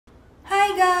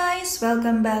guys!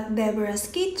 Welcome back Deborah's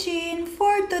Kitchen.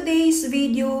 For today's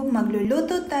video,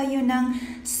 magluluto tayo ng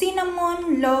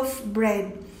cinnamon loaf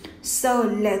bread. So,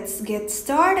 let's get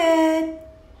started!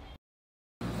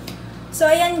 So,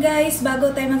 ayan guys,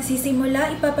 bago tayo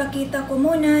magsisimula, ipapakita ko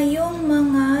muna yung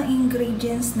mga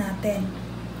ingredients natin.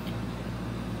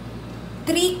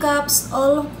 3 cups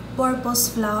all-purpose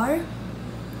flour,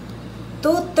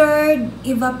 2/3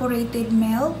 evaporated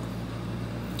milk,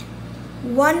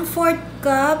 1/4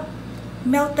 cup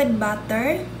melted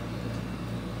butter,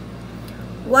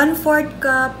 1/4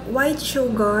 cup white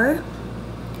sugar,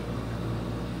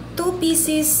 2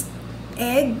 pieces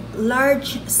egg,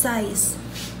 large size,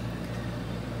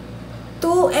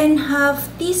 2.5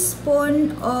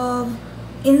 teaspoon of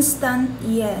instant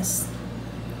yeast,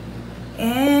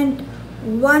 and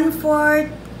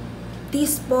 1/4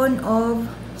 teaspoon of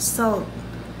salt.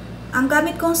 Ang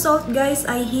gamit kong salt guys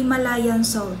ay Himalayan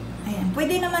salt. Ayan.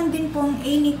 Pwede naman din pong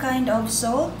any kind of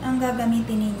salt ang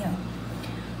gagamitin ninyo.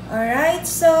 Alright,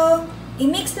 so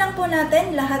i-mix lang po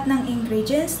natin lahat ng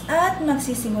ingredients at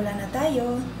magsisimula na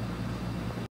tayo.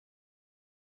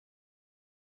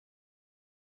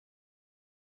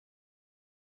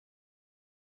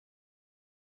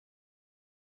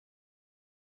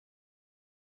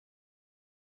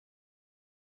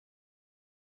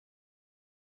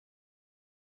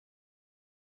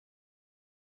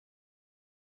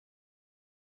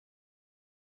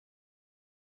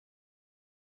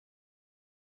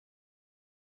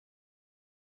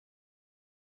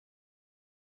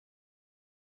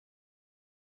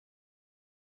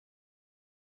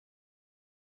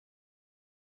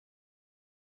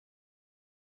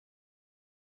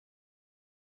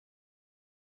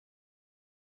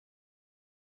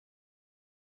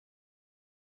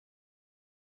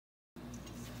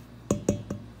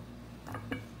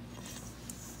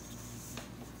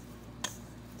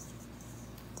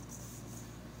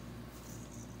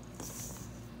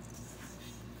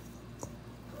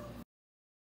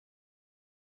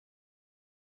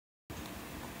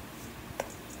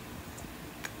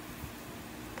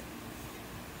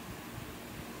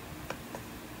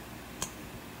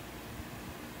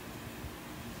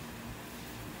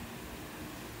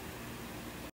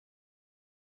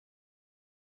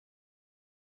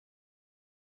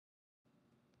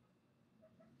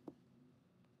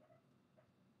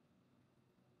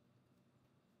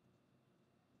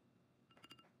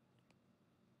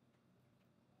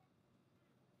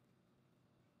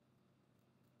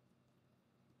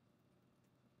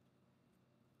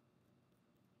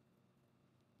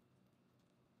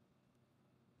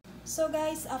 So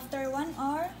guys, after 1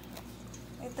 hour,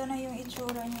 ito na yung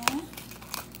itsura niya.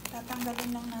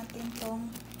 Tatanggalin lang natin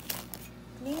tong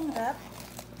cling wrap.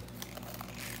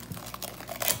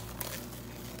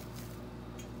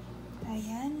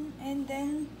 Ayan. And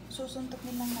then,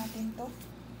 susuntukin lang natin to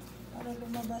para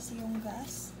lumabas yung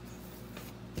gas.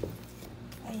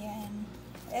 Ayan.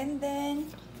 And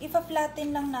then,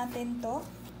 ipa-flatten lang natin to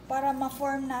para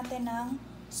ma-form natin ng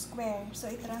square. So,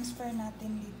 i-transfer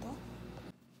natin dito.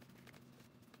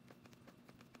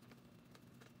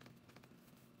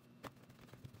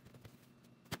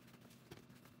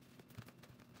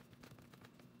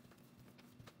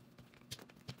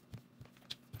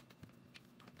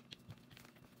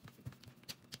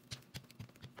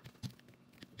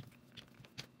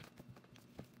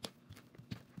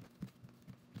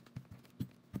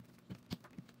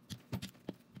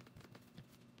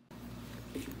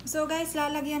 So guys,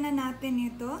 lalagyan na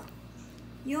natin ito,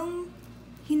 yung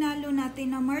hinalo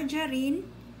natin na margarine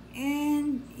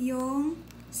and yung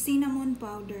cinnamon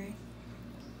powder.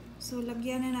 So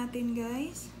lagyan na natin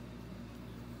guys.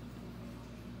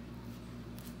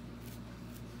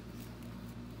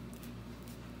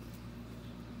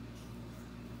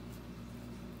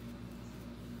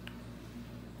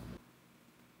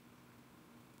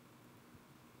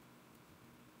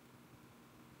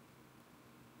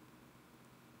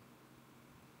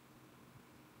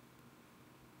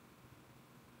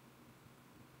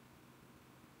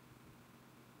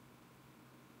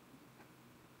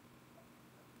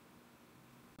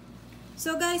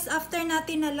 So guys, after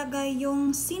natin nalagay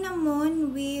yung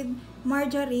cinnamon with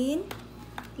margarine,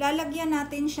 lalagyan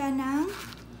natin siya ng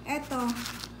eto,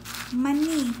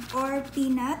 mani or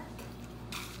peanut.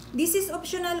 This is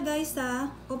optional guys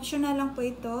ha. Optional lang po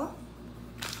ito.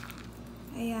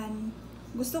 Ayan.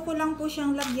 Gusto ko lang po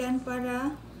siyang lagyan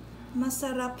para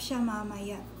masarap siya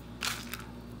mamaya.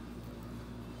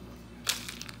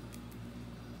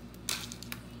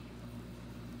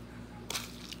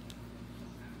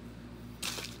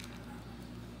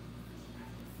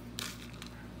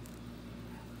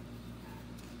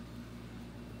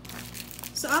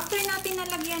 So, after natin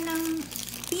nalagyan ng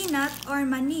peanut or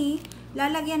mani,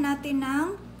 lalagyan natin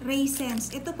ng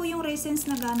raisins. Ito po yung raisins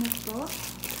na gamit ko.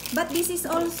 But this is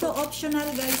also optional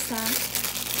guys ha.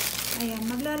 Ayan,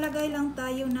 maglalagay lang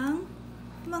tayo ng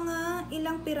mga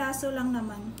ilang piraso lang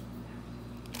naman.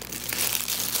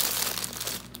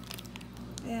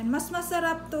 Ayan, mas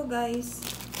masarap to guys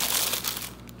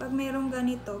pag merong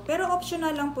ganito. Pero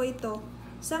optional lang po ito.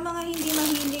 Sa mga hindi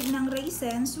mahilig ng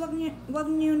raisins, wag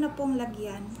nyo na pong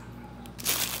lagyan.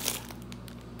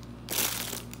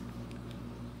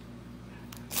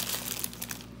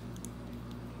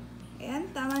 Ayan,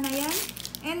 tama na yan.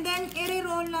 And then,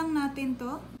 i-roll lang natin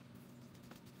to.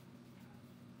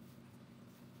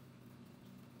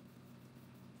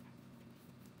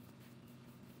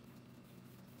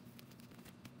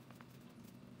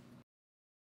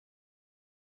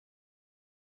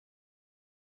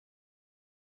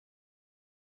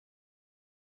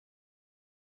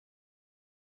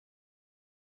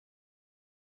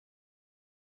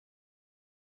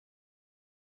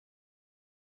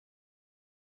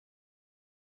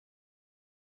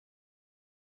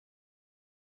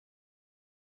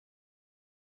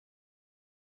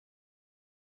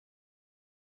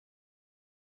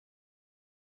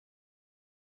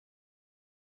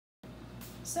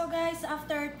 So guys,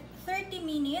 after 30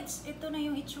 minutes, ito na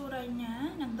yung itsura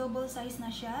niya. Nag-double size na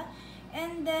siya.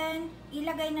 And then,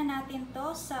 ilagay na natin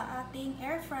to sa ating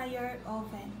air fryer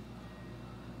oven.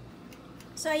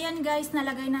 So ayan guys,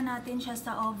 nalagay na natin siya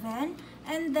sa oven.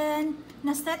 And then,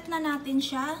 naset na natin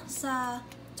siya sa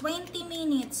 20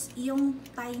 minutes yung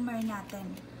timer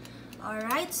natin.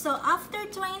 Alright, so after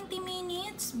 20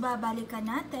 minutes, babalikan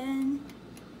natin.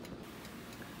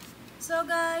 So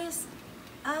guys,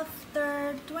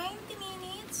 after 20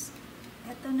 minutes,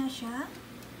 eto na siya.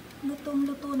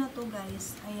 Lutong-luto na to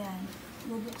guys. Ayan.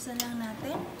 Bubuksan lang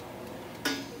natin.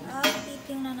 At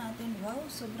titingnan natin. Wow,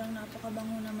 sobrang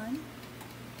napakabango naman.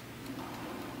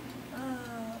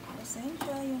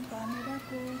 Pasensya yung camera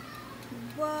ko.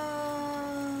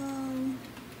 Wow!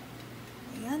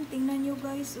 Ayan, tingnan nyo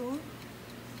guys, oh.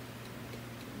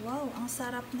 Wow, ang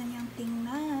sarap na niyang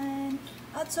tingnan.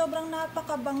 At sobrang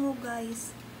napakabango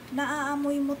guys.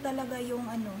 Naaamoy mo talaga yung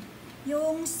ano,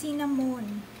 yung cinnamon.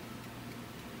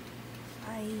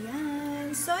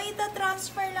 Ayan. So,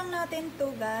 ita-transfer lang natin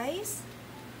to guys.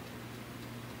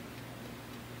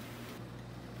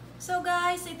 So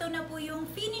guys, ito na po yung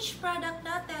finished product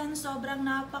natin. Sobrang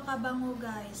napakabango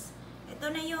guys. Ito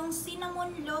na yung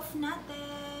cinnamon loaf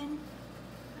natin.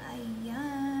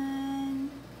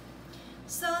 Ayan.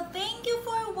 So, thank you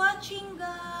for watching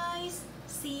guys.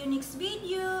 See you next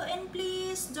video. And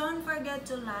please don't forget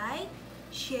to like,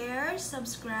 share,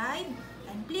 subscribe,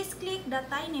 and please click the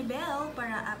tiny bell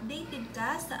para updated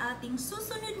ka sa ating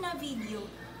susunod na video.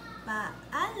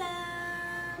 Paalam!